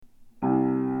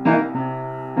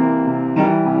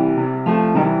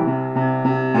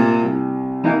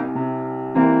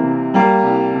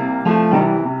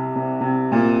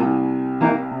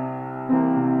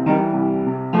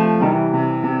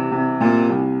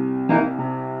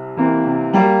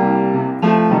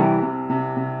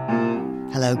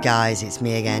Hello guys, it's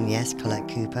me again, yes, Colette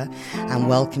Cooper, and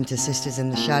welcome to Sisters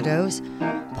in the Shadows,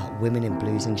 about women in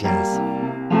blues and jazz.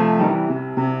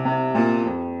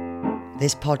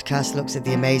 This podcast looks at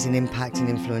the amazing impact and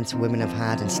influence women have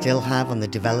had and still have on the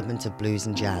development of blues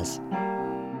and jazz.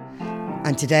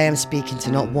 And today I'm speaking to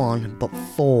not one, but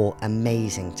four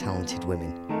amazing talented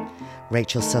women.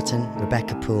 Rachel Sutton,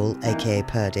 Rebecca Poole, aka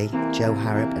Purdy, Jo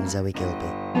Harrop and Zoe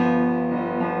Gilby.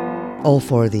 All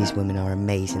four of these women are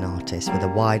amazing artists with a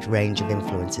wide range of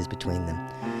influences between them.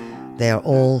 They are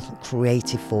all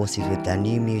creative forces with their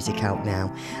new music out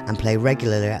now and play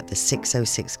regularly at the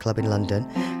 606 Club in London,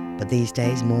 but these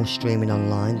days more streaming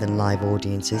online than live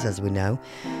audiences, as we know,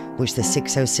 which the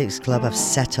 606 Club have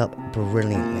set up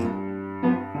brilliantly.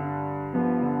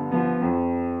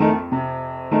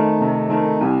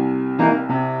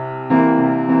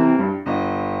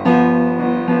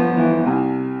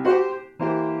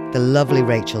 The lovely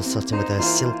Rachel Sutton, with her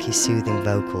silky, soothing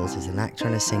vocals, is an actor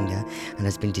and a singer and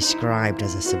has been described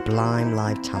as a sublime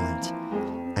live talent.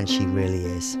 And she really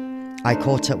is. I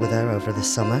caught up with her over the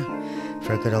summer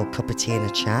for a good old cup of tea and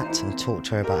a chat and talked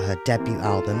to her about her debut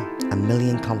album, A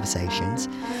Million Conversations,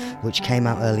 which came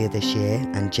out earlier this year,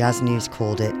 and Jazz News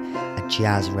called it a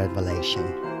jazz revelation.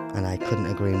 And I couldn't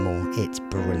agree more. It's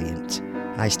brilliant.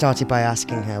 I started by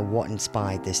asking her what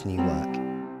inspired this new work.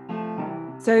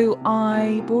 So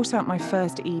I brought out my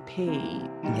first EP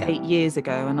 8 years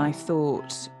ago, and I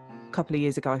thought, a couple of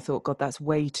years ago, I thought, God, that's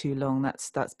way too long.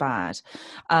 That's bad.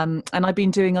 And I've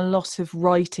been doing a lot of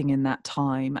writing in that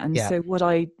time. And so what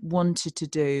I wanted to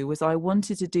do was I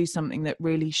wanted to do something that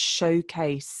really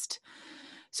showcased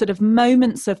sort of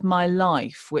moments of my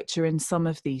life, which are in some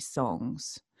of these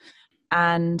songs.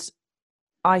 And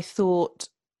I thought,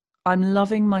 I'm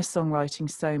loving my songwriting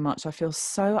so much. I feel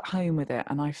so at home with it,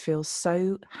 and I feel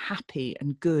so happy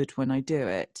and good when I do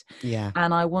it. Yeah.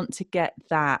 And I want to get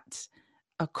that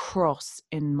across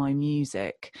in my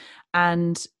music.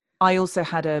 And I also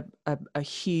had a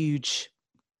huge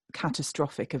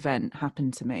catastrophic event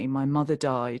happen to me. My mother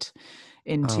died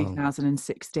in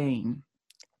 2016.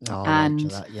 Oh,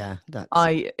 and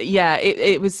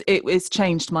it was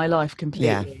changed my life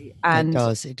completely. And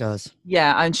it does.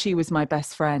 Yeah, and she was my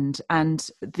best friend. And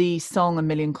the song A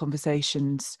Million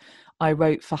Conversations I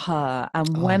wrote for her.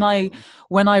 And when I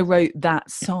wrote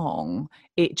that song,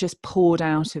 it just poured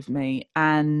out of me.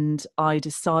 And I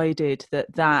decided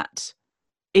that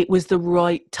it was the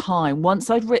right time.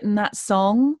 Once I'd written that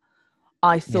song,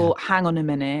 I thought, hang on a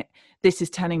minute, this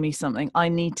is telling me something. I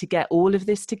need to get all of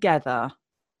this together.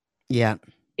 Yeah.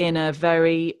 In a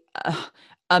very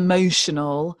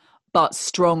emotional but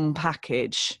strong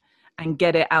package and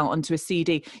get it out onto a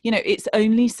CD. You know, it's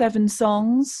only 7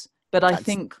 songs, but I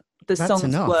think the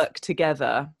songs work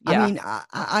together. Yeah. I mean,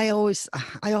 I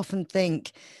often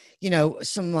think, you know,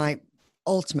 some of my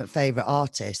ultimate favorite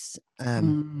artists,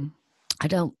 I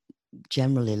don't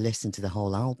generally listen to the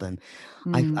whole album.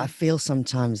 I feel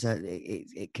sometimes that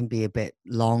it can be a bit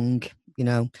long. You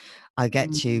know, I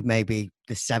get to maybe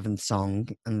the 7th song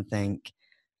and think,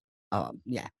 oh,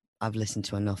 yeah, I've listened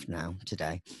to enough now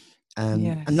today.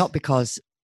 And not because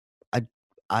I'm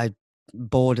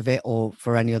bored of it or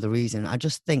for any other reason. I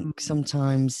just think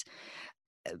sometimes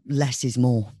less is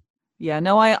more. Yeah,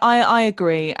 no, I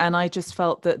agree. And I just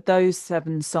felt that those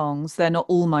 7 songs, they're not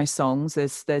all my songs.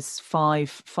 There's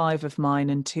five of mine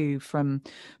and 2 from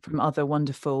other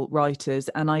wonderful writers.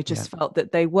 And I just felt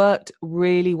that they worked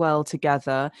really well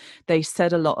together. They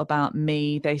said a lot about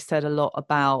me. They said a lot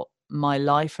about my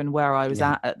life and where I was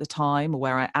at the time, or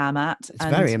where I am at. It's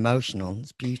very emotional.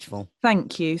 It's beautiful.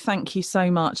 Thank you so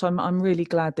much. I'm really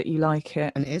glad that you like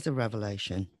it. And it is a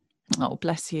revelation. Oh,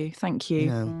 bless you. Thank you.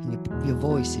 You know, your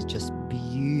voice is just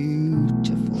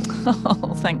beautiful.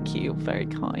 Oh, thank you. You're very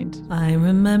kind. I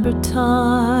remember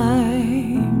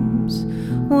times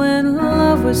when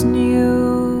love was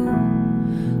new,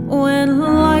 when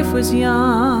life was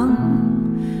young,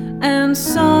 and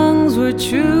songs were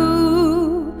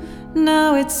true.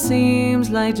 Now it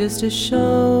seems like just a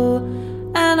show,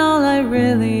 and all I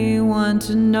really want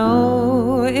to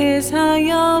know is how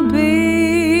you'll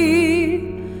be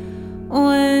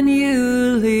when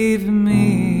you leave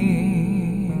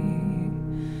me.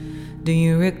 Do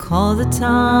you recall the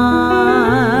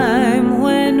time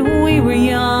when we were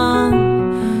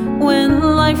young, when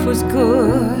life was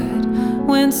good,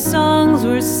 when songs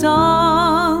were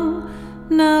sung?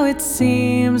 Now it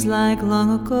seems like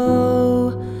long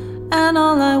ago, and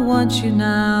all I want you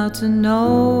now to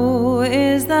know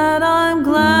is that I'm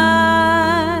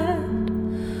glad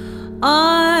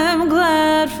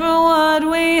for what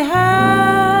we had.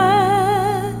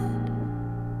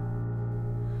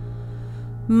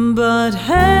 But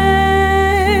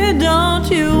hey, don't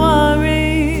you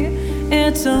worry,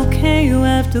 it's okay, you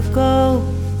have to go.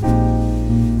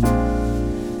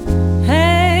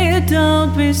 Hey,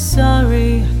 don't be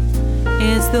sorry,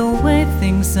 it's the way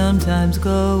things sometimes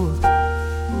go.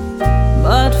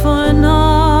 But for now,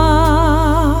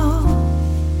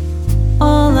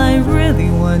 all I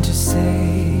really want to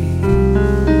say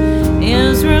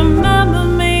is remember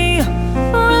me,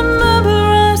 remember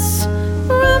us,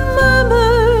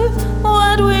 remember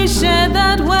what we shared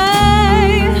that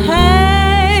way.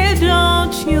 Hey,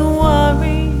 don't you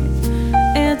worry,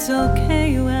 it's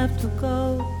okay, you have to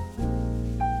go.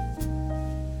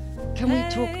 Can we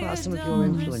talk about some of your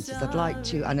influences? I'd like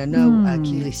to, and I know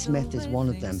Keely Smith is one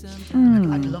of them.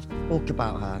 I'd love to talk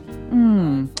about her.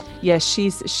 Yeah,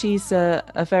 she's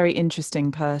a very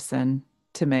interesting person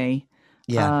to me.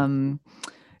 Yeah.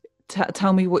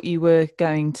 Tell me what you were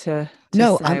going to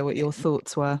say, what your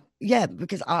thoughts were. Yeah,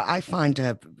 because I find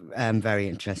her very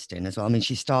interesting as well. I mean,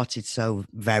 she started so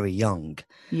very young.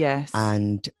 Yes.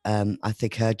 And I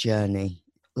think her journey,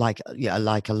 like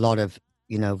a lot of,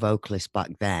 vocalists back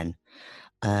then,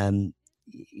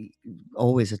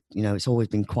 always, it's always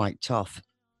been quite tough.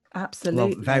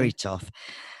 Absolutely. Well, very tough.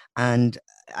 And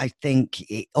I think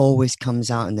it always comes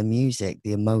out in the music.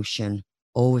 The emotion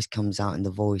always comes out in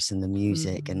the voice and the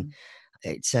music. And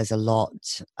it says a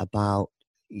lot about,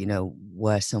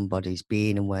 where somebody's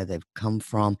been and where they've come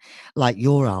from. Like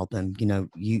your album,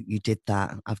 you did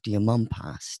that after your mum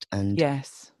passed. And,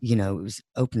 yes, it was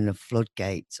opening a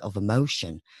floodgates of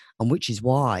emotion. And which is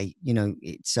why,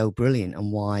 it's so brilliant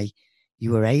and why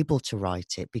you were able to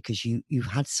write it, because you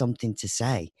had something to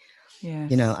say.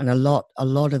 yes. And a lot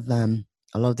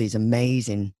of these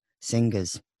amazing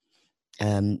singers,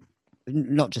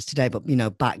 not just today, but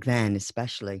back then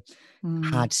especially,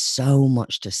 had so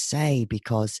much to say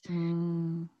because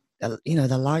their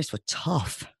lives were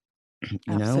tough.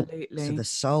 Absolutely. So the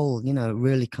soul,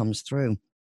 really comes through.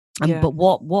 But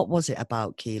what was it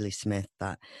about Keely Smith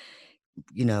that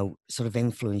sort of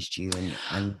influenced you,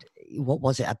 and what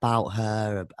was it about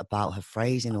her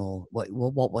phrasing, or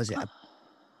what was it?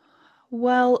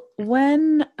 Well,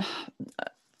 when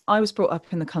I was brought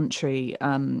up in the country,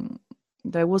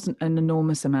 there wasn't an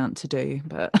enormous amount to do,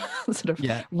 but sort of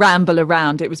ramble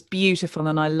around. It was beautiful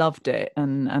and I loved it.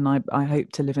 And I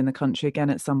hope to live in the country again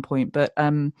at some point. But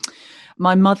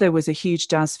my mother was a huge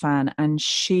jazz fan, and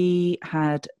she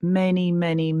had many,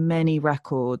 many, many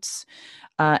records,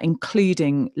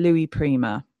 including Louis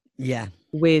Prima. Yeah.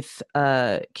 With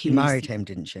She married him,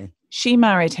 didn't she? She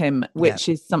married him, which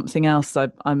is something else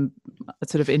I'm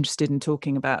sort of interested in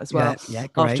talking about as well. Yeah,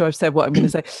 great. After I've said what I'm going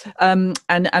to say,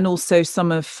 and also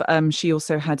some of she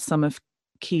also had some of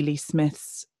Keely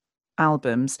Smith's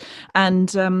albums,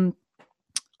 and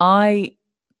I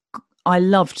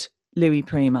loved Louis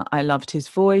Prima. I loved his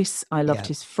voice. I loved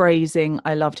his phrasing.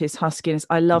 I loved his huskiness.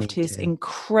 I loved his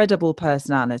incredible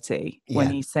personality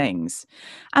when he sings,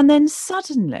 and then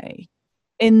suddenly,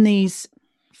 in these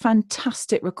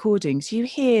fantastic recordings, you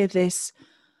hear this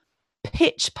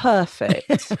pitch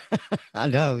perfect I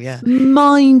know,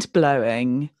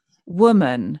 mind-blowing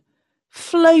woman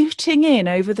floating in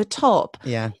over the top,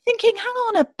 thinking, hang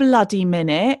on a bloody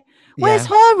minute, where's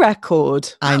her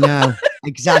record? I know,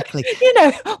 exactly.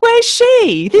 Where's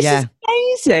she? This is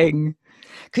amazing.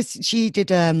 Because she did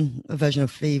a version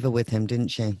of Fever with him, didn't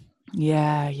she?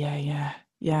 Yeah.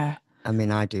 I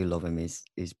mean, I do love him.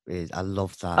 I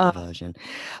love that version.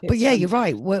 But you're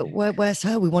right. Where's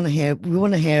her? We want to hear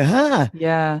her.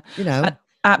 Yeah.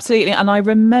 Absolutely. And I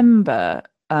remember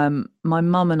my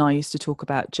mum and I used to talk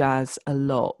about jazz a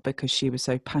lot because she was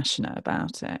so passionate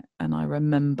about it. And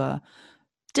I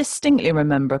distinctly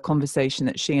remember a conversation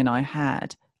that she and I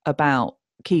had about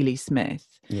Keely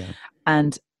Smith. Yeah.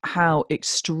 And how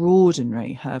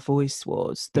extraordinary her voice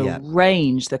was, the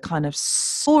range, the kind of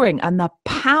soaring and the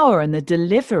power and the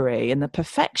delivery and the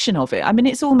perfection of it. I mean,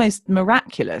 it's almost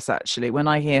miraculous, actually. When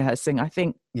I hear her sing, I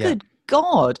think, good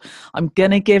God, I'm going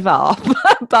to give up.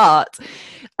 But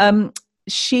my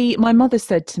mother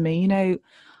said to me,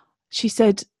 she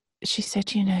said,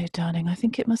 darling, I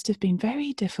think it must have been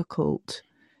very difficult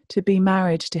to be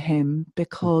married to him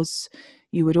because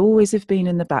you would always have been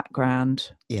in the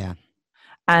background. Yeah.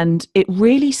 And it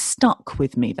really stuck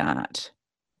with me, that.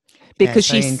 Because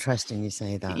it's very interesting you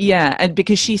say that. Yeah, and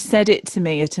because she said it to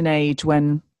me at an age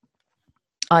when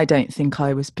I don't think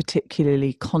I was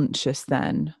particularly conscious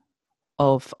then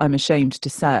of, I'm ashamed to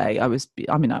say, I was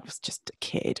just a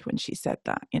kid when she said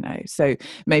that, So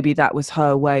maybe that was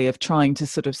her way of trying to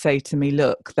sort of say to me,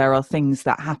 look, there are things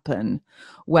that happen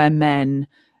where men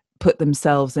put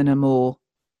themselves in a more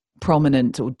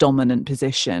prominent or dominant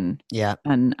position. Yeah.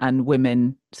 And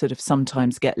women sort of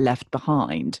sometimes get left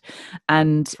behind.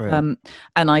 And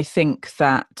I think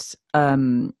that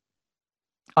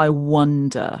I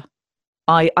wonder,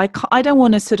 I don't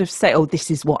want to sort of say, oh,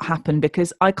 this is what happened,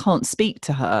 because I can't speak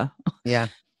to her. Yeah.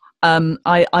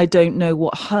 I don't know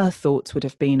what her thoughts would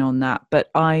have been on that,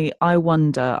 but I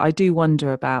do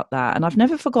wonder about that. And I've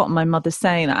never forgotten my mother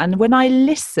saying that. And when I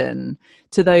listen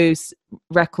to those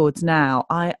records now,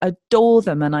 I adore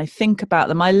them and I think about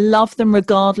them. I love them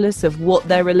regardless of what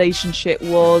their relationship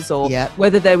was or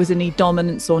whether there was any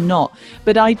dominance or not.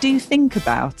 But I do think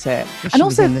about it. Well, she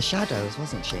was in the shadows,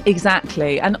 wasn't she?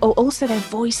 Exactly. And also their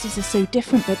voices are so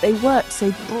different, but they worked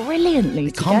so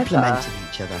brilliantly together. Complemented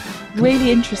each other.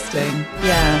 Really interesting.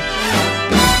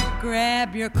 Yeah.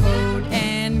 Grab your coat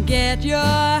and get your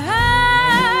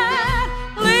hat.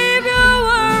 Leave your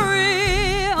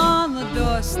worry on the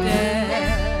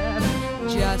doorstep.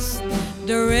 Just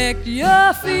direct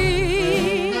your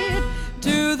feet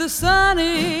to the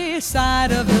sunny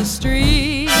side of the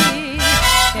street.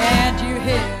 Can't you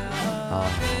hear?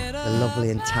 The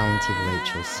lovely and talented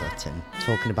Rachel Sutton,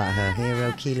 talking about her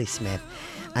hero Keely Smith.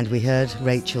 And we heard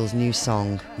Rachel's new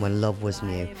song, When Love Was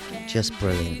New. Just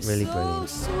brilliant, really brilliant.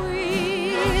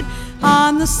 Sweet,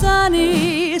 on the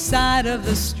sunny side of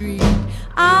the street.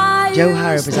 Jo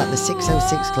Harrop is at the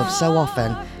 606 Club so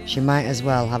often, she might as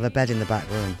well have a bed in the back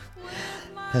room.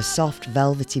 Her soft,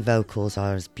 velvety vocals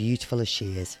are as beautiful as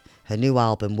she is. Her new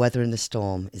album, Weather in the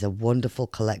Storm, is a wonderful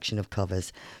collection of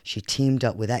covers. She teamed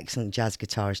up with excellent jazz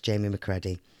guitarist Jamie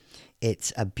McCready.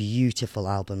 It's a beautiful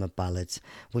album of ballads,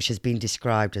 which has been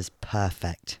described as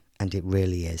perfect, and it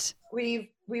really is.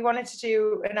 We wanted to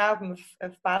do an album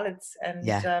of ballads, and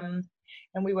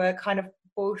we were kind of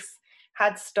both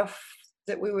had stuff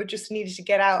that we were just needed to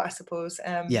get out, I suppose.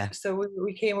 So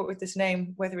we came up with this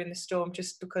name, Weather in the Storm,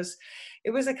 just because it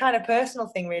was a kind of personal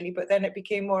thing, really. But then it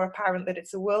became more apparent that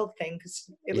it's a world thing, because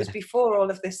it was before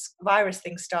all of this virus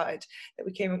thing started that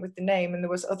we came up with the name, and there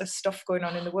was other stuff going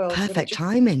on in the world. Perfect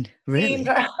timing, really.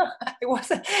 It was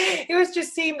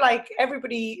just seemed like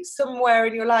everybody somewhere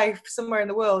in your life, somewhere in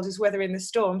the world, is weathering the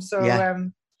storm. So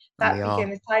that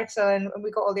became the title, and we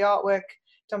got all the artwork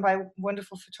done by a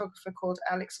wonderful photographer called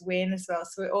Alex Wayne as well,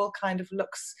 so it all kind of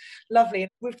looks lovely.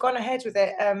 We've gone ahead with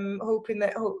it, hoping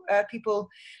that people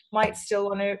might still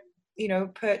want to,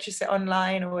 purchase it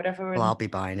online or whatever. Well, I'll be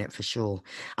buying it for sure.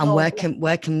 And where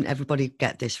can everybody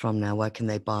get this from now? Where can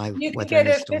they buy? You can get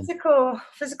it physical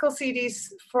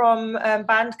CDs from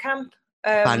Bandcamp.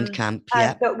 Bandcamp,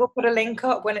 but we'll put a link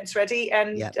up when it's ready,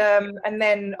 and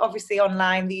then obviously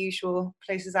online, the usual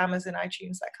places, Amazon,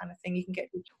 iTunes, that kind of thing. You can get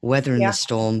Weather in the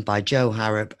Storm by Jo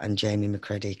Harrop and Jamie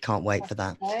McCready. Can't wait for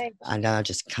that. Right. And I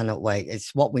just cannot wait.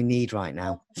 It's what we need right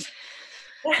now.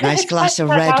 Nice glass of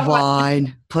red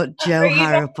wine. Put Jo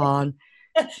Harrop on.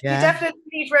 You definitely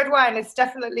need red wine. It's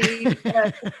definitely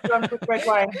drunk with red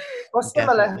wine or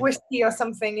similar whiskey or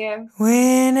something.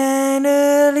 When an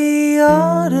early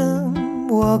autumn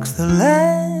walks the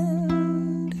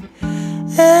land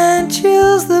and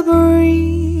chills the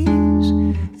breeze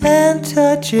and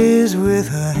touches with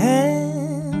her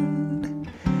hand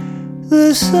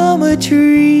the summer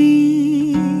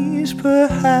trees,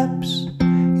 perhaps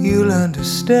you'll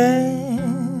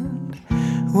understand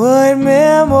what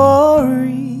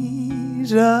memories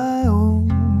I own.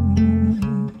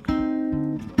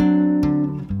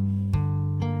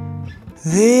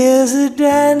 There's a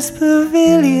dance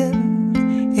pavilion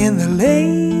in the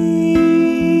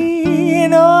lane,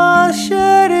 all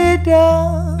shuttered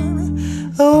down,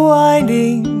 a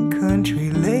winding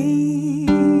country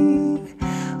lane,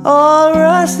 all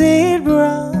rusted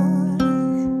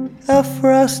brown, a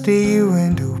frosty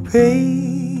window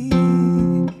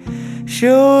pane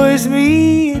shows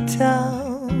me a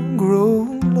town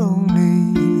grown lonely.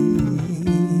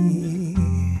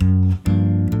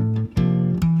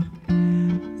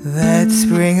 That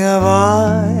spring of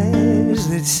ours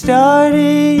that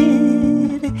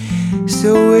started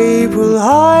so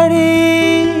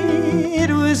April-hearted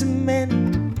was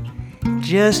meant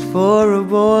just for a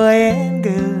boy and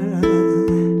girl.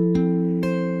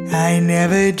 I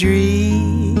never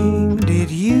dreamed it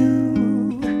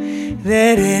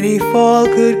that any fall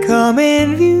could come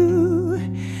in view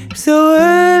so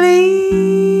early,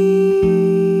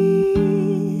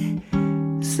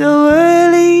 so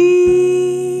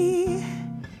early.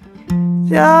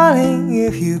 Darling,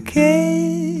 if you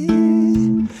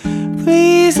can,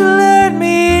 please let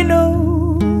me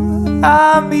know.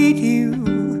 I'll meet you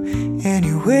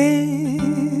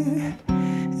anywhere.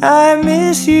 I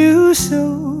miss you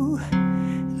so.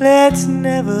 Let's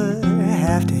never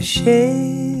have to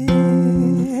share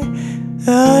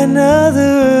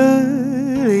another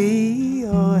early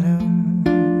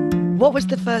autumn. What was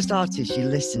the first artist you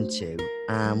listened to,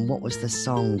 and what was the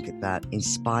song that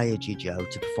inspired you, Joe,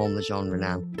 to perform the genre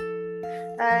now?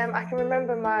 I can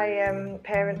remember my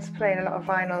parents playing a lot of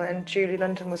vinyl, and Julie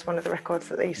London was one of the records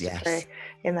that they used to play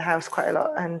in the house quite a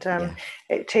lot. And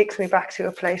it takes me back to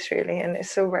a place, really, and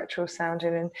it's so retro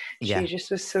sounding. And she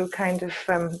just was so kind of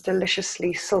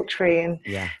deliciously sultry and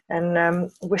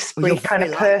whispery, kind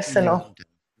of personal.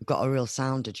 You've got a real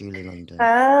sound of Julie London.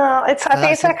 I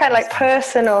think it's that kind of like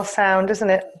personal sound, isn't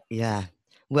it? Yeah.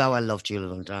 Well, I love Julie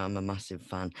London. I'm a massive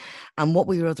fan. And what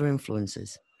were your other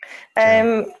influences?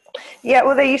 Well,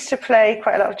 they used to play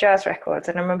quite a lot of jazz records,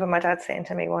 and I remember my dad saying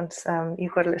to me once,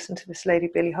 "You've got to listen to this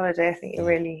lady, Billie Holiday. I think you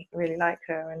really, really like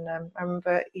her." And I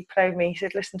remember he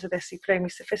said, "Listen to this." He played me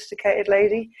 "Sophisticated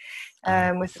Lady,"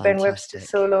 with the Ben Webster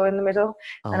solo in the middle.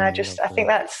 And I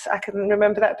can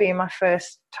remember that being my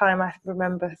first time. I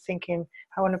remember thinking,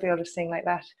 I want to be able to sing like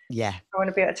that. Yeah. I want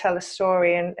to be able to tell a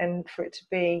story and for it to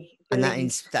be. And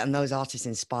and those artists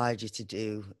inspired you to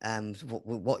do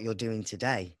what you're doing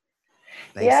today.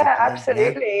 Basically. Yeah,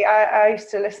 absolutely. Yeah. I used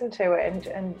to listen to it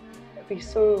and be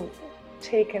so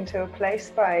taken to a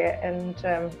place by it and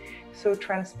so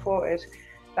transported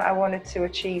that I wanted to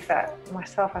achieve that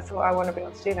myself. I thought, I want to be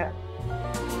able to do that.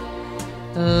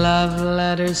 Love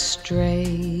letters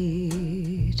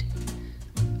straight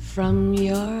from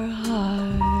your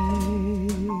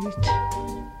heart,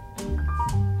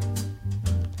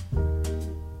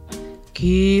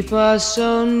 keep us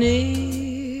so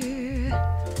near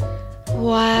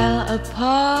while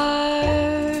apart.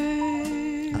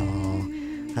 Oh,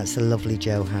 that's the lovely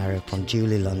Joe Harrop on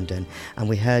Julie London. And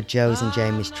we heard Joe's and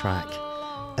Jamie's track,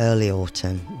 Early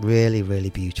Autumn. Really,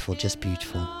 really beautiful, just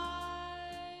beautiful.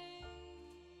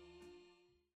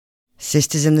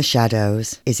 Sisters in the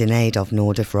Shadows is in aid of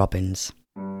Nordoff Robbins.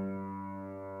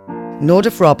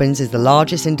 Nordoff Robbins is the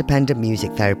largest independent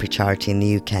music therapy charity in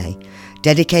the UK,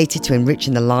 dedicated to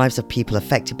enriching the lives of people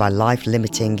affected by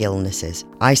life-limiting illnesses,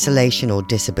 isolation or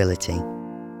disability.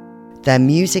 Their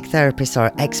music therapists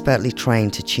are expertly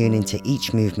trained to tune into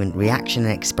each movement, reaction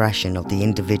and expression of the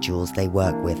individuals they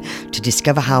work with to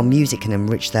discover how music can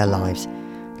enrich their lives.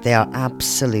 They are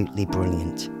absolutely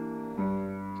brilliant.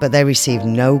 But they receive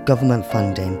no government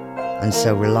funding and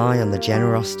so rely on the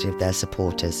generosity of their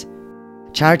supporters.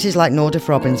 Charities like Nordoff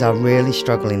Robbins are really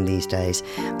struggling these days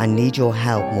and need your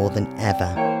help more than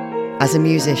ever. As a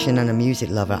musician and a music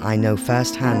lover, I know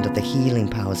firsthand of the healing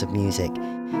powers of music.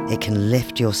 It can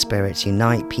lift your spirits,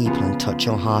 unite people and touch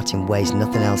your heart in ways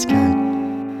nothing else can.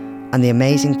 And the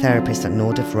amazing therapists at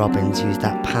Nordoff Robbins use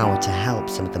that power to help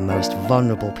some of the most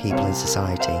vulnerable people in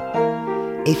society.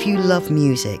 If you love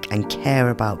music and care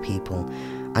about people,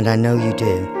 and I know you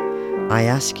do, I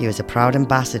ask you as a proud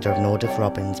ambassador of Nordoff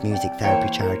Robbins Music Therapy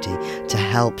Charity to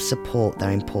help support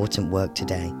their important work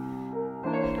today.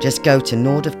 Just go to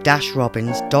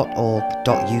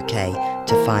nordoff-robbins.org.uk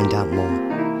to find out more.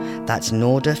 That's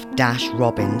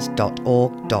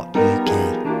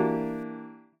nordoff-robbins.org.uk.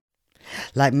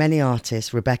 Like many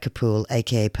artists, Rebecca Poole,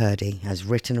 aka Purdy, has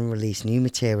written and released new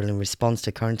material in response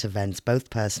to current events, both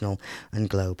personal and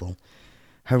global.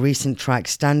 Her recent track,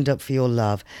 Stand Up For Your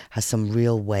Love, has some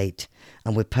real weight,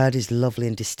 and with Purdy's lovely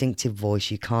and distinctive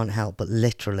voice, you can't help but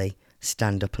literally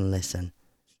stand up and listen.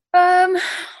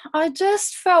 I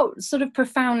just felt sort of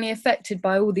profoundly affected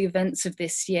by all the events of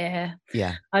this year.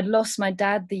 Yeah, I'd lost my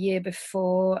dad the year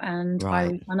before, and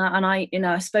right. I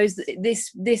I suppose that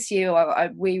this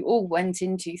year we all went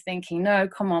into thinking, no,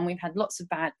 come on, we've had lots of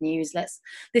bad news.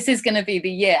 This is going to be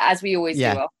the year, as we always do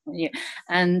after the year.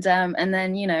 And then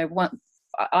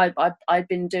I'd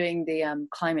been doing the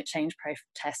climate change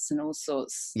protests and all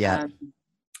sorts. Yeah.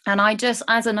 And I just,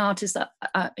 as an artist, a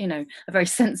very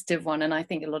sensitive one, and I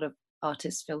think a lot of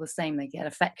artists feel the same. They get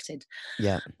affected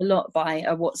a lot by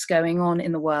what's going on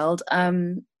in the world.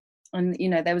 And,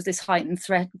 there was this heightened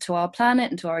threat to our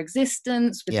planet and to our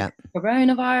existence with the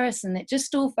coronavirus, and it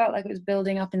just all felt like it was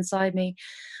building up inside me.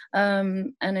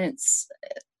 And it's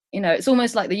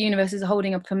almost like the universe is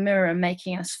holding up a mirror and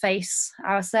making us face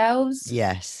ourselves.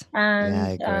 Yes. And I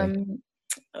agree.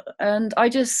 And I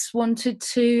just wanted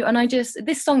to,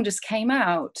 this song just came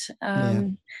out,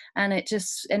 and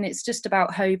it's just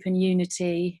about hope and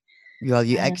unity. Well,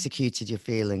 you executed your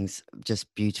feelings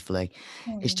just beautifully.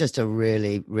 It's just a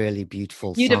really, really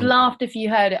beautiful song. You'd have laughed if you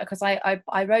heard it, because I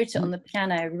wrote it on the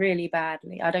piano really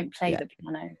badly. I don't play the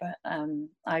piano, but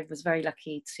I was very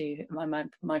lucky to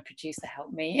my producer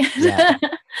helped me.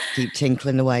 Keep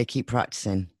tinkling away, keep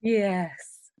practicing. Yes.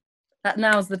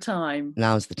 Now's the time.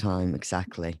 Now's the time,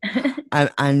 exactly.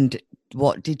 And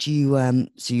what did you?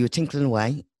 So you were tinkling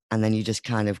away, and then you just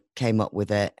kind of came up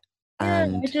with it.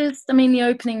 And I mean, the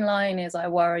opening line is "I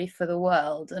worry for the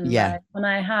world," and when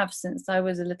I have since I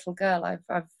was a little girl,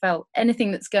 I've felt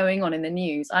anything that's going on in the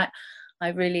news. I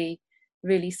really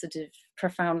sort of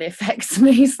profoundly affects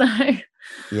me. So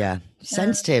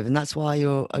sensitive, and that's why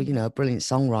you're a brilliant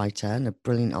songwriter and a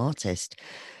brilliant artist.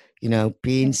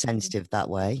 Being sensitive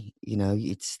that way,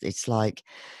 it's like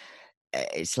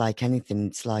anything.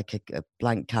 It's like a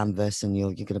blank canvas, and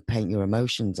you're going to paint your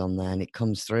emotions on there, and it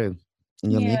comes through in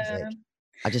your music.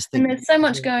 I just think, and there's so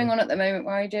much going on at the moment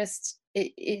where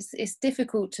it's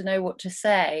difficult to know what to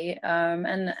say,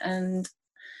 and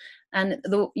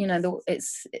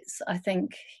it's I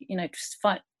think just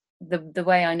the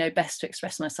way I know best to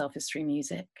express myself is through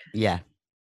music.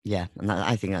 And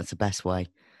I think that's the best way.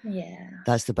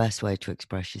 That's the best way to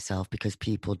express yourself, because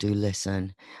people do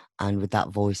listen, and with that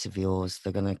voice of yours,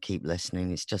 they're gonna keep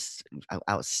listening. It's just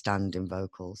outstanding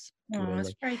vocals. Really.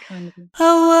 That's very kind of you.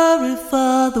 I worry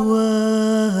for the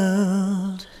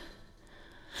world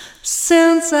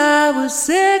since I was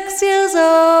 6 years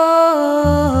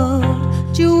old.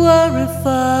 You worry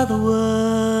for the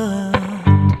world.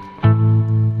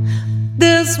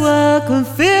 This world can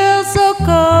feel so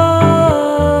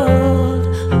cold,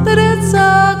 but it's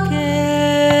okay.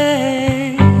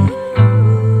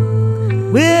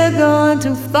 We're going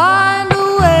to find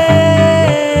a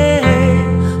way.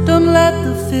 Don't let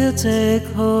the fear take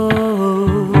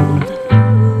hold.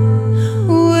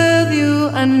 With you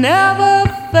I never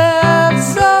felt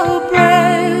so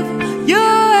brave. You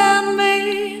and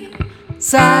me,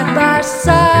 side by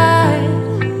side.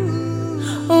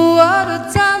 What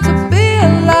a time to be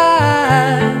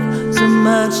alive. So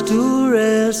much to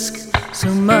risk, so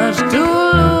much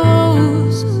to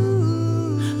lose.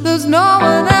 There's no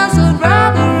one else I'd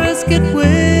rather risk it with.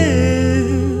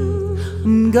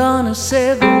 I'm gonna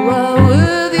save the world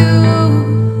with you.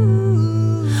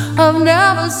 I've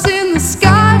never seen the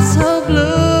sky so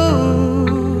blue.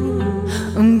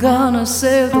 I'm gonna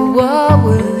save the world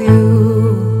with you.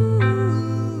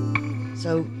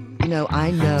 So,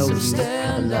 I know you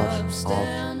have a love of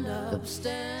the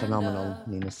phenomenal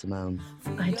Nina Simone.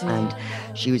 I do. And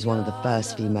she was one of the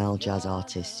first female jazz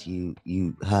artists you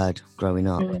heard growing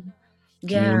up. Can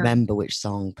you remember which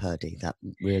song, Purdy, that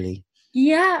really...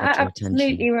 I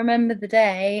absolutely remember the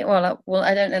day. Well,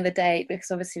 I don't know the date because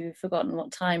obviously we've forgotten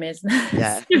what time is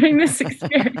during this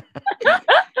experience.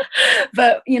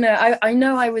 But I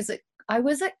know I was at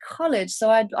college, so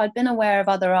I'd been aware of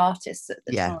other artists at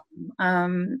the time,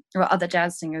 or other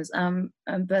jazz singers.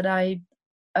 But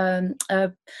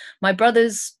my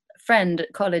brother's friend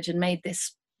at college had made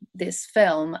this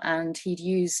film, and he'd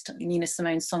used Nina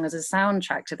Simone's song as a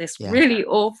soundtrack to this really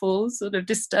awful, sort of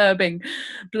disturbing,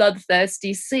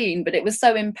 bloodthirsty scene, but it was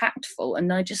so impactful,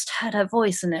 and I just heard her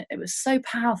voice, and it was so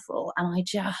powerful, and I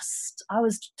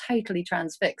was totally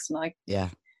transfixed, and I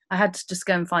had to just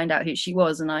go and find out who she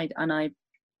was, and I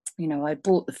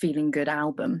bought the Feeling Good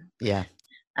album,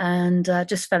 and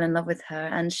just fell in love with her,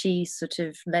 and she sort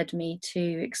of led me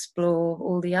to explore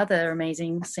all the other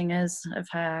amazing singers of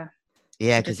her.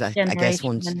 Because I guess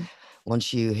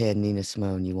once you hear Nina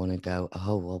Simone, you want to go,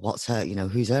 oh, well, what's her,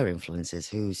 who's her influences?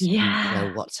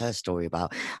 What's her story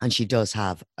about? And she does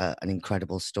have an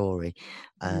incredible story.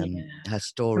 Her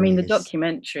story. I mean, the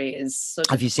documentary is sort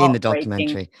of... Have you seen the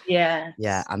documentary? Yeah.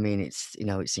 Yeah. I mean, it's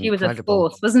incredible. She was a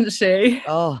force, wasn't she?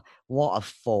 Oh, what a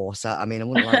force. I mean, I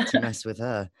wouldn't like to mess with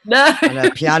her. No. And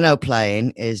her piano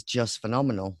playing is just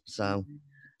phenomenal. So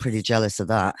pretty jealous of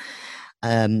that.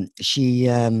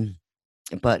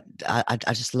 But I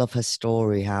just love her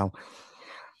story, how...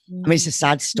 I mean, it's a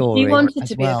sad story. She wanted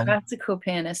to be a classical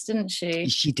pianist, didn't she?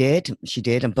 She did,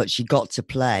 but she got to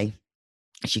play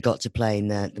in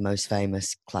the most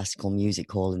famous classical music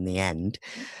hall in the end,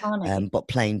 but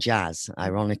playing jazz,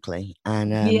 ironically.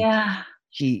 And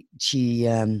she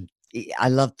I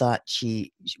love that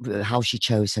how she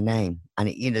chose her name, and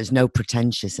there's no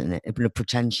pretension in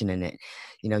it.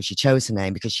 She chose her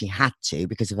name because she had to,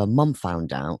 because if her mum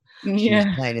found out she was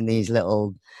playing in these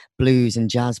little blues and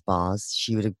jazz bars,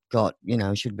 she would have got, she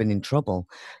would have been in trouble.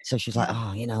 So she's like,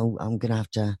 I've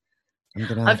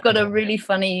got a really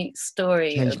funny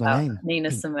story about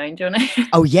Nina Simone. Do you want to?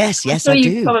 Oh yes, I do.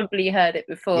 You've probably heard it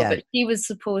before, but she was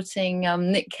supporting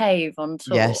Nick Cave on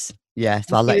tour. Yes,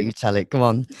 so I'll let you tell it. Come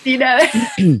on.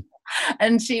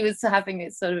 And she was having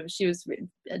it she was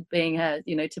being her,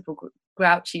 typical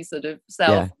grouchy sort of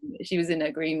self. She was in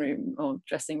her green room or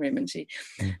dressing room, and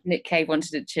Nick Cave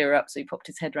wanted to cheer her up, so he popped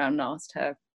his head round and asked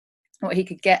her what he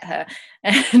could get her.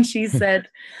 And she said,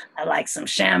 I like some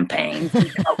champagne, some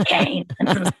cocaine, and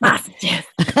some sausages.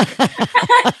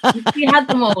 She had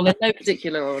them all in no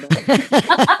particular order.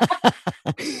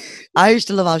 I used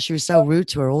to love how she was so rude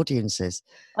to her audiences.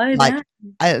 Oh,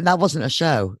 that wasn't a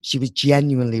show. She was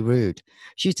genuinely rude.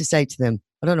 She used to say to them,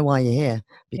 I don't know why you're here,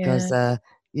 because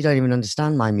you don't even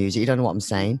understand my music. You don't know what I'm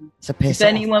saying. It's a piss off.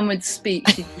 If anyone would speak,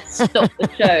 she'd stop the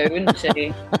show, wouldn't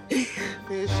she?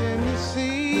 Fish in the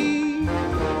sea,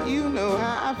 you know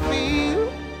how I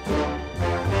feel.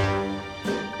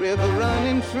 River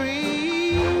running free,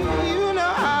 you know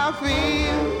how I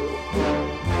feel.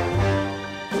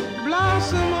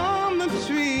 Blossom on the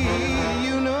tree,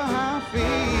 you know how I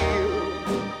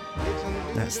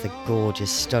feel. That's the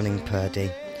gorgeous, stunning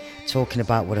Purdie, talking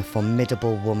about what a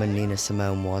formidable woman Nina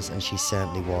Simone was, and she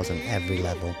certainly was on every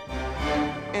level.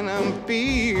 And I'm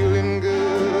feeling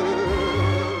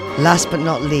good. Last but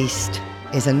not least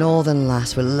is a northern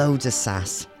lass with loads of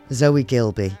sass. Zoe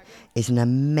Gilby is an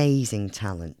amazing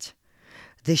talent.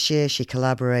 This year she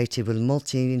collaborated with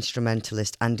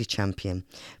multi-instrumentalist Andy Champion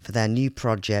for their new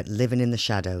project Living in the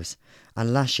Shadows,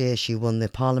 and last year she won the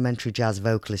Parliamentary Jazz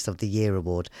Vocalist of the Year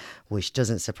award, which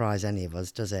doesn't surprise any of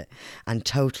us, does it? And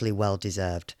totally well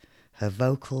deserved. Her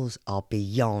vocals are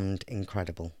beyond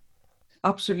incredible.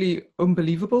 Absolutely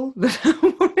unbelievable.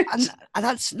 And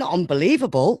that's not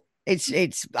unbelievable.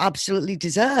 It's absolutely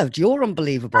deserved. You're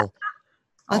unbelievable.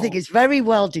 I think it's very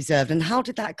well deserved. And how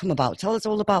did that come about? Tell us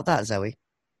all about that, Zoe.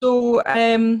 So,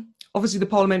 obviously the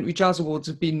Parliamentary Jazz Awards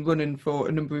have been running for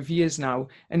a number of years now,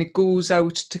 and it goes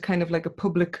out to kind of like a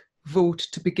public vote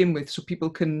to begin with, so people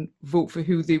can vote for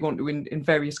who they want to in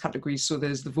various categories. So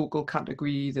there's the vocal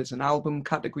category, there's an album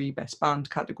category, best band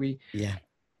category. Yeah.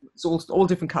 It's all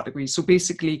different categories. So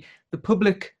basically the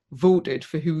public voted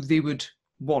for who they would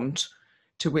want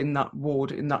to win that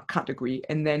award in that category,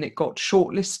 and then it got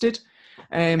shortlisted.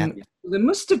 There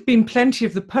must have been plenty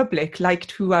of the public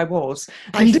liked who I was.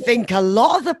 I think a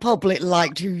lot of the public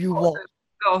liked who you were.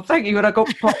 Oh, thank you. And I got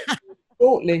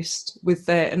shortlist with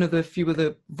another few of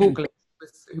the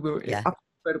vocalists who were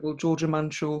incredible. Georgia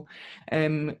Mancho,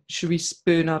 Sharice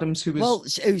Byrne-Adams,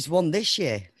 who's won this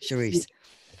year, Sharice.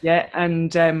 Yeah,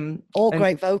 and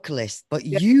great vocalists, but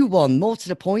you won. More to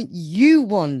the point, you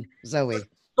won, Zoe.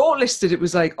 Shortlisted, it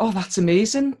was like, oh, that's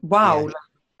amazing! Wow,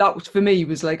 that was, for me,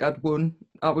 was like I'd won.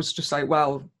 I was just like,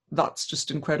 wow, that's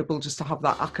just incredible, just to have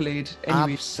that accolade.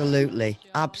 Anyway.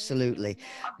 Absolutely.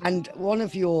 And one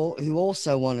of who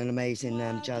also won an amazing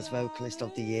jazz vocalist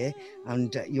of the year,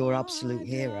 and your absolute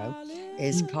hero,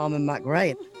 is Carmen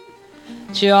McRae.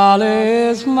 Charlie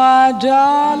is my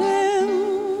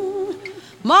darling,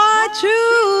 my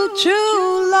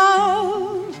true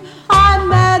love. I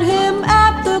met him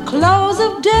at the close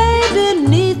of day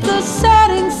beneath the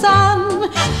setting sun,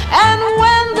 and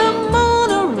when the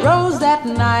moon arose that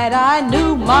night, I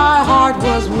knew my heart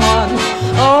was won.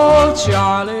 Oh,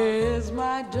 Charlie is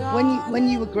my darling. When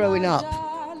you were growing up,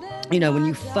 you know, when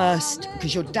you first,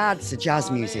 because your dad's a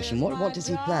jazz musician, what does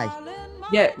he play?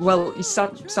 Yeah, well, he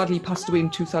sadly passed away in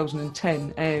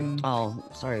 2010. Oh,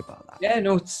 sorry about that. Yeah,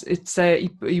 no,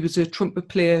 he was a trumpet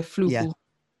player, flute. Yeah.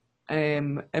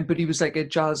 But he was like a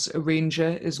jazz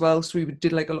arranger as well, so he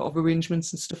did like a lot of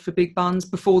arrangements and stuff for big bands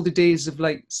before the days of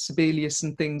like Sibelius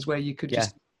and things where you could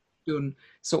just done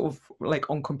sort of like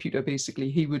on computer. Basically,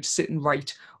 he would sit and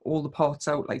write all the parts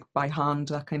out like by hand,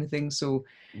 that kind of thing. So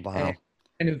wow.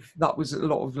 And that was a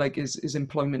lot of like his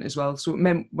employment as well. So it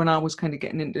meant when I was kind of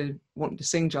getting into wanting to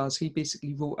sing jazz, he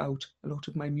basically wrote out a lot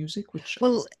of my music.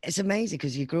 Well, it's amazing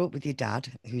because you grew up with your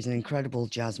dad, who's an incredible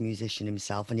jazz musician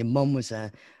himself, and your mum was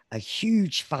a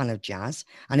huge fan of jazz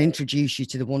and introduced you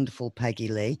to the wonderful Peggy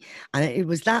Lee. And it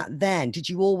was that then, did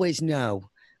you always know?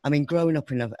 I mean, growing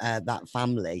up in that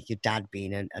family, your dad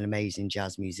being an amazing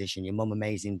jazz musician, your mum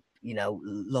amazing, you know,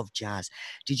 loved jazz.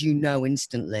 Did you know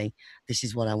instantly this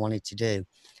is what I wanted to do?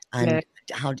 And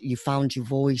how you found your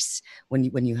voice when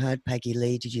you heard Peggy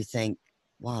Lee? Did you think,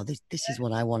 wow, this is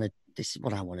what I want to, this is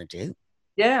what I want to do?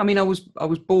 Yeah, I mean, I was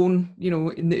born, you know,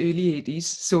 in the early 80s,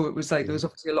 so it was like there was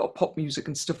obviously a lot of pop music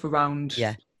and stuff around.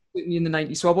 Yeah, in the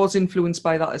 90s, so I was influenced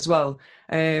by that as well.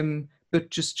 But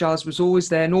just jazz was always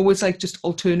there, and always like just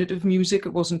alternative music.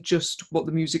 It wasn't just what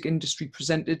the music industry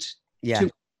presented. Yeah,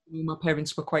 my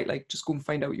parents were quite like, just go and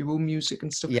find out your own music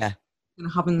and stuff. Yeah,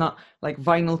 and having that like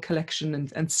vinyl collection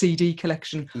and CD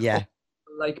collection. Yeah.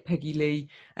 Like Peggy Lee,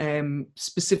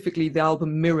 specifically the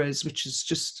album Mirrors, which is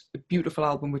just a beautiful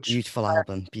album. Beautiful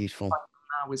album.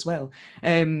 Now as well.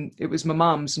 It was my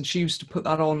mum's, and she used to put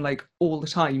that on like all the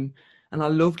time, and I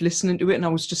loved listening to it. And I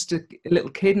was just a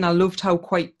little kid, and I loved how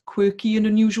quite quirky and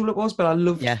unusual it was. But I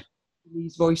loved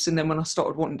Lee's voice, and then when I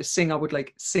started wanting to sing, I would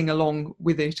like sing along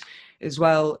with it as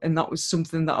well, and that was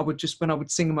something that I would just, when I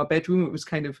would sing in my bedroom, it was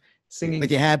kind of singing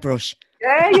with your hairbrush.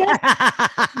 Yeah.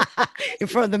 In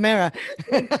front of the mirror.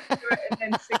 And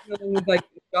then singing along with like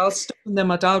jazz stuff, and then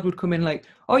my dad would come in like,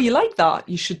 oh, you like that?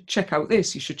 You should check out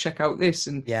this. You should check out this,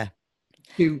 and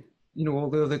who, you know, all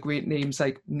the other great names,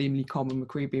 like namely Carmen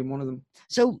McRae being one of them.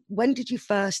 So when did you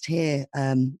first hear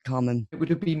Carmen? It would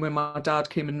have been when my dad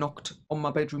came and knocked on my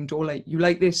bedroom door, like, you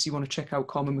like this? You want to check out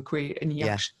Carmen McRae? And he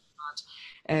actually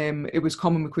had, it was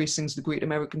Carmen McRae Sings the Great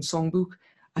American Songbook,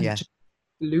 and it just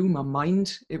blew my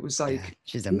mind. It was like,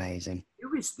 she's amazing.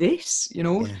 Who is this? You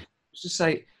know, it's just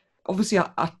like, obviously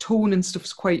our tone and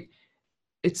stuff's quite,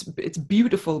 it's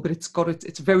beautiful, but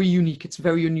it's very unique. It's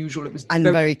very unusual. It was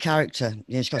very character.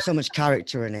 Yeah, she's got so much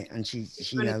character in it, and she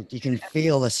you know, you can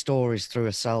feel the stories through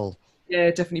her soul.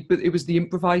 Yeah, definitely. But it was the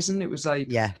improvising. It was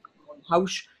like, how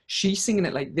she's singing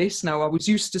it like this. Now I was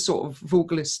used to sort of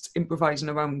vocalists improvising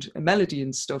around a melody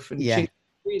and stuff, and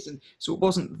reason. So it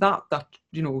wasn't that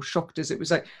you know, shocked as it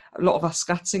was like a lot of our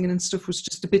scat singing and stuff was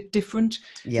just a bit different.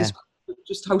 Yeah.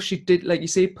 Just how she did, like you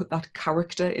say, put that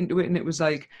character into it, and it was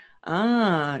like,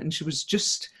 and she was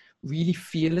just really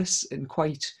fearless and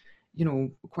quite, you know,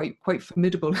 quite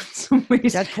formidable in some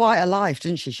ways. She had quite a life,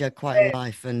 didn't she? She had quite a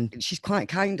life, and she's quite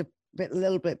kind of a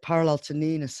little bit parallel to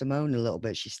Nina Simone a little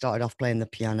bit. She started off playing the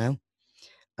piano.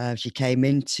 She came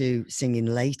into singing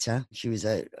later. She was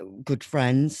good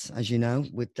friends, as you know,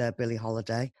 with Billie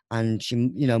Holiday, and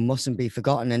she, you know, mustn't be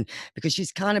forgotten. And because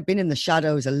she's kind of been in the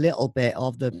shadows a little bit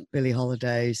of the Billie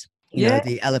Holidays, you know,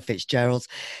 the Ella Fitzgeralds.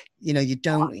 You know, you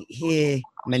don't hear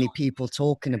many people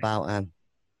talking about her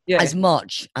as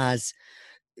much as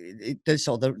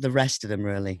the rest of them,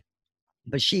 really.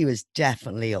 But she was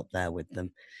definitely up there with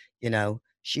them. You know,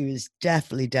 she was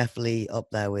definitely up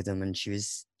there with them, and she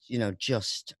was, you know,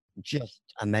 just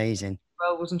amazing.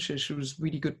 Well, wasn't she? She was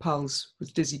really good pals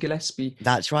with Dizzy Gillespie.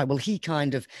 That's right. Well, he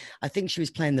kind of, I think she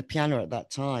was playing the piano at that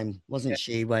time, wasn't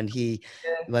she? When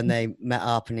when they met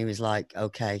up, and he was like,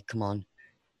 "Okay, come on."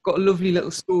 Got a lovely little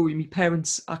story. My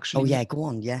parents actually. Oh yeah, go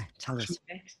on. Yeah, tell us.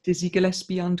 Dizzy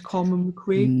Gillespie and Carmen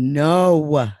McRae.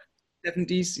 No.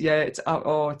 70s. Yeah, it's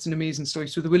an amazing story.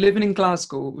 So they were living in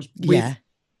Glasgow. It was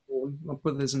my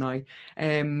brothers and I,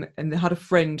 and they had a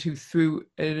friend who threw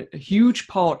a huge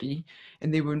party,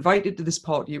 and they were invited to this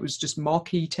party. It was just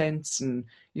marquee tents and,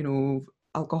 you know,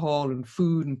 alcohol and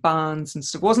food and bands and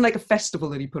stuff. It wasn't like a festival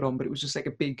that he put on, but it was just like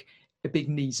a big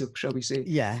knees up, shall we say.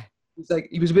 Yeah. It was like,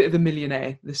 he was a bit of a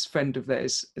millionaire, this friend of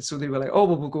theirs. So they were like, oh,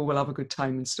 well, we'll go, we'll have a good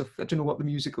time and stuff. I don't know what the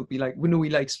music will be like. We know he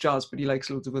likes jazz, but he likes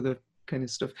loads of other kind of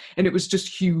stuff. And it was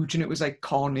just huge, and it was like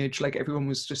carnage. Like everyone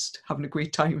was just having a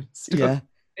great time and stuff. Yeah.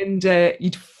 And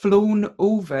he'd flown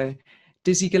over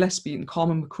Dizzy Gillespie and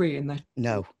Carmen McRae, and that.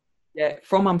 No. Yeah,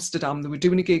 from Amsterdam. They were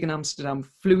doing a gig in Amsterdam,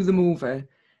 flew them over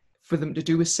for them to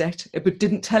do a set, but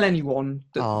didn't tell anyone.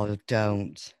 Oh,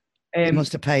 don't. It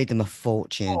must have paid them a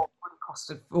fortune. Oh, it cost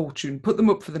a fortune. Put them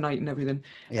up for the night and everything.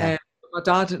 Yeah. My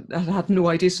dad had no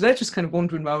idea, so they're just kind of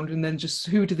wandering around, and then just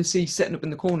who do they see setting up in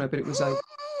the corner? But it was like,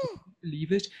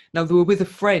 believe it. Now they were with a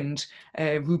friend,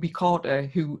 Ruby Carter,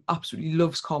 who absolutely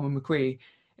loves Carmen McRae,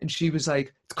 and she was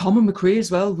like, it's Carmen McRae as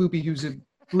well, Ruby, who's a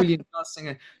brilliant jazz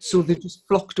singer. So they just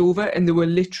flocked over, and they were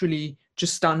literally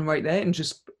just standing right there and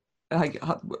just like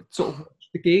sort of watched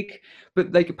the gig.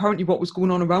 But like apparently what was going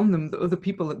on around them, the other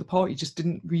people at the party just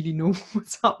didn't really know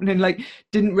what's happening, like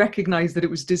didn't recognize that it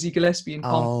was Dizzy Gillespie and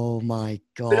Carmen. Oh my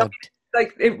God. But, I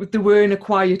mean, like they were in a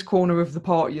quiet corner of the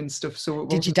party and stuff. So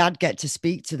did your dad get to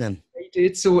speak to them? He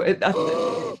did. So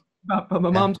but my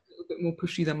mom's a little bit more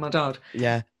pushy than my dad.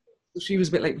 Yeah. So she was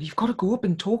a bit like, you've got to go up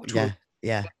and talk to her.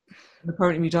 Yeah. And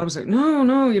apparently my dad was like,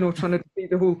 no, you know, trying to be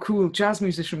the whole cool jazz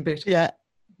musician bit. Yeah.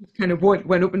 Kind of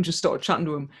went up and just started chatting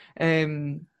to him.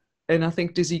 And I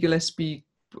think Dizzy Gillespie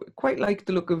quite liked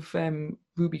the look of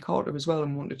Ruby Carter as well,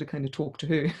 and wanted to kind of talk to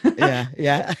her.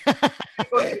 Yeah.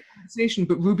 But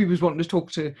Ruby was wanting to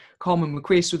talk to Carmen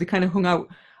McRae, so they kind of hung out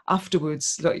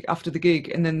afterwards, like after the gig,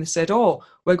 and then they said, oh,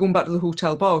 we're going back to the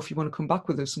hotel bar if you want to come back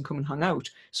with us and come and hang out.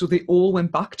 So they all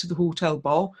went back to the hotel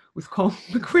bar with Carmen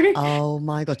McRae. Oh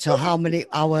my God. So how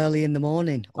early in the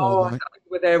morning? We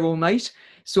were there all night.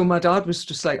 So my dad was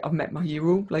just like, I've met my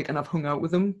hero, like, and I've hung out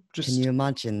with him. Just, can you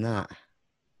imagine that?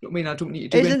 I mean, I don't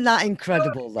need to do Isn't that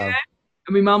incredible though? Yeah.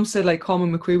 And my mum said like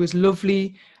Carmen McRae was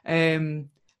lovely,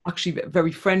 actually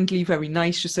very friendly, very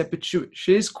nice. She said, but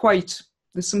she is quite,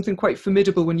 there's something quite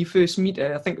formidable when you first meet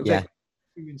her. I think the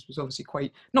experience was obviously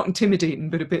quite, not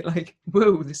intimidating, but a bit like,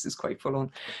 whoa, this is quite full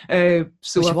on.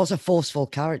 So she was a forceful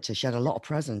character. She had a lot of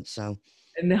presence. So.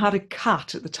 And they had a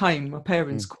cat at the time, my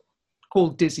parents,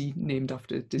 called Dizzy, named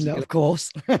after Dizzy. No, of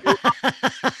course.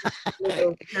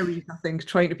 Cherries, I think,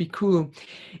 trying to be cool.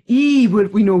 We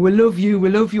love you. We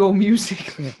love your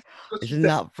music. Isn't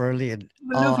that brilliant?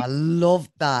 I love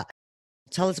that.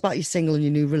 Tell us about your single and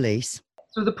your new release.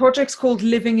 So the project's called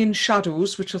Living in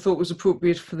Shadows, which I thought was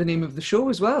appropriate for the name of the show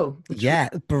as well. Yeah,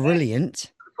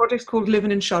 brilliant. The project's called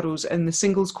Living in Shadows, and the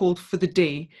single's called For the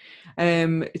Day.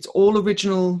 It's all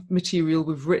original material.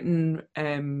 We've written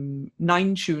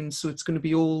 9 tunes, so it's going to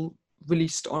be all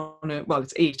released on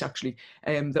it's 8 actually,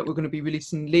 that we're going to be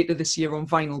releasing later this year on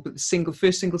vinyl. But the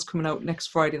first single's coming out next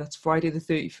Friday. That's Friday the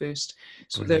 31st.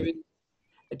 So there is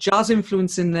a jazz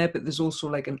influence in there, but there's also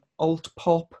like an alt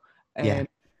pop,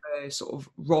 sort of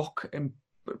rock and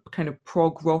kind of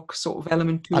prog rock sort of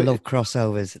element to it. I love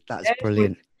crossovers. That's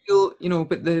brilliant.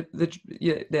 But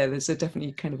there's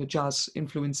definitely kind of a jazz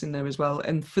influence in there as well.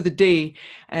 And For the Day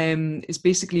is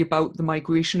basically about the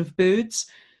migration of birds.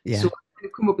 So I kind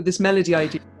of come up with this melody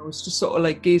idea. I was just sort of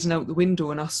like gazing out the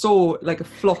window, and I saw like a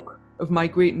flock of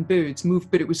migrating birds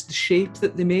move, but it was the shape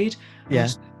that they made. Yeah.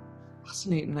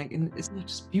 Fascinating, like, and isn't that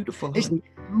just beautiful how they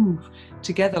move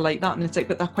together like that? And it's like,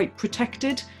 but they're quite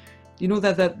protected,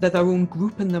 they're their own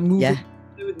group, and they're moving.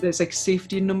 There's like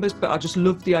safety in numbers, but I just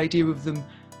love the idea of them,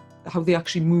 how they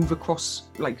actually move across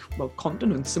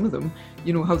continents, some of them,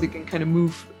 how they can kind of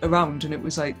move around. And it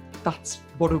was like, that's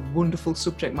what a wonderful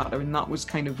subject matter. And that was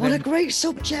kind of what a great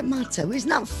subject matter. Isn't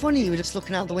that funny? You were just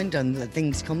looking out the window and the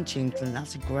things come to you, and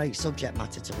that's a great subject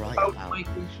matter to write about.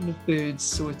 Migration of birds,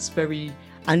 so it's very.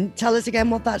 And tell us again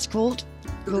what that's called.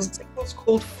 The single's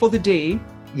called For the Day.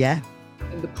 Yeah.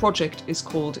 And the project is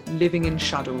called Living in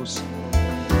Shadows.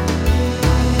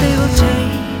 They will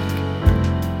take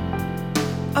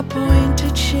a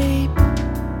pointed shape,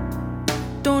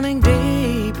 dawning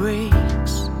day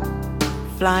breaks,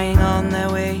 flying on their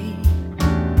way,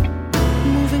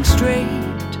 moving straight.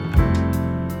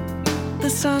 The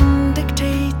sun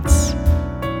dictates,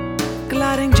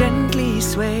 gliding gently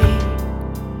sway,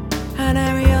 an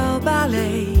aerial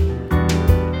ballet,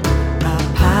 a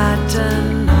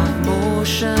pattern of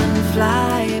motion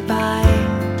fly by,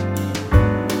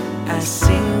 a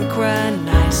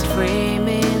synchronized frame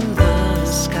in the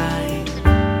sky,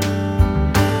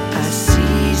 a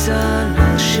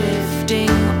seasonal shifting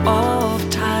of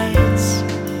tides,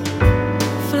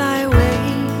 fly away,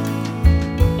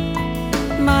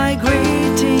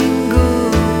 migrating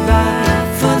goodbye.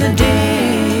 For the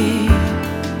day,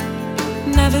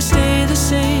 never stay the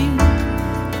same.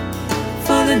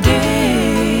 For the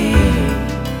day,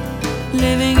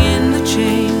 living in the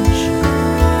change.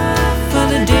 For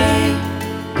the day,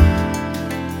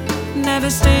 never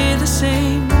stay the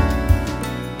same.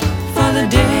 For the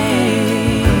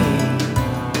day,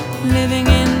 living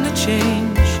in the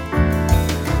change.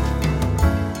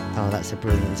 Oh, that's a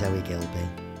brilliant Zoe Gilby.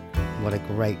 What a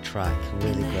great track,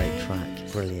 really great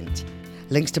track, brilliant.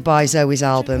 Links to buy Zoe's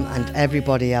album and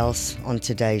everybody else on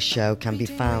today's show can be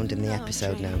found in the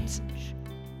episode notes.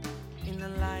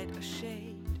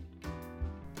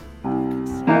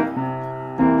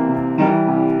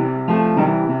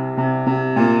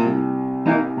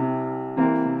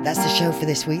 That's the show for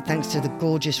this week. Thanks to the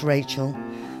gorgeous Rachel,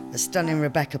 the stunning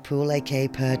Rebecca Poole, aka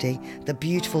Purdy, the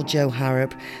beautiful Joe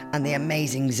Harrop, and the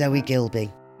amazing Zoe Gilby.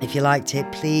 If you liked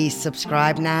it, please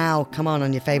subscribe now. Come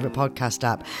on your favourite podcast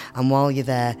app. And while you're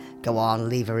there, go on,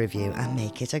 leave a review and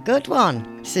make it a good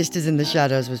one. Sisters in the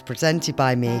Shadows was presented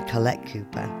by me, Colette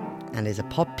Cooper, and is a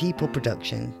Pod People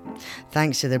production.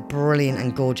 Thanks to the brilliant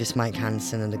and gorgeous Mike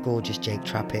Hansen and the gorgeous Jake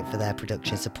Trappett for their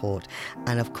production support.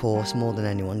 And of course, more than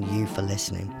anyone, you for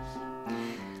listening.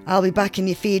 I'll be back in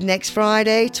your feed next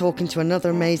Friday, talking to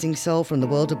another amazing soul from the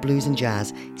world of blues and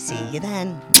jazz. See you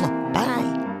then.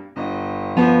 Bye.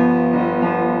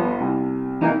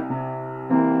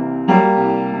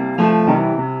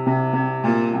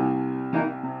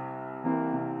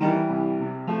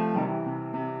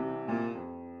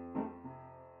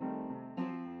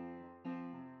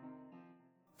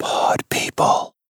 Pod People.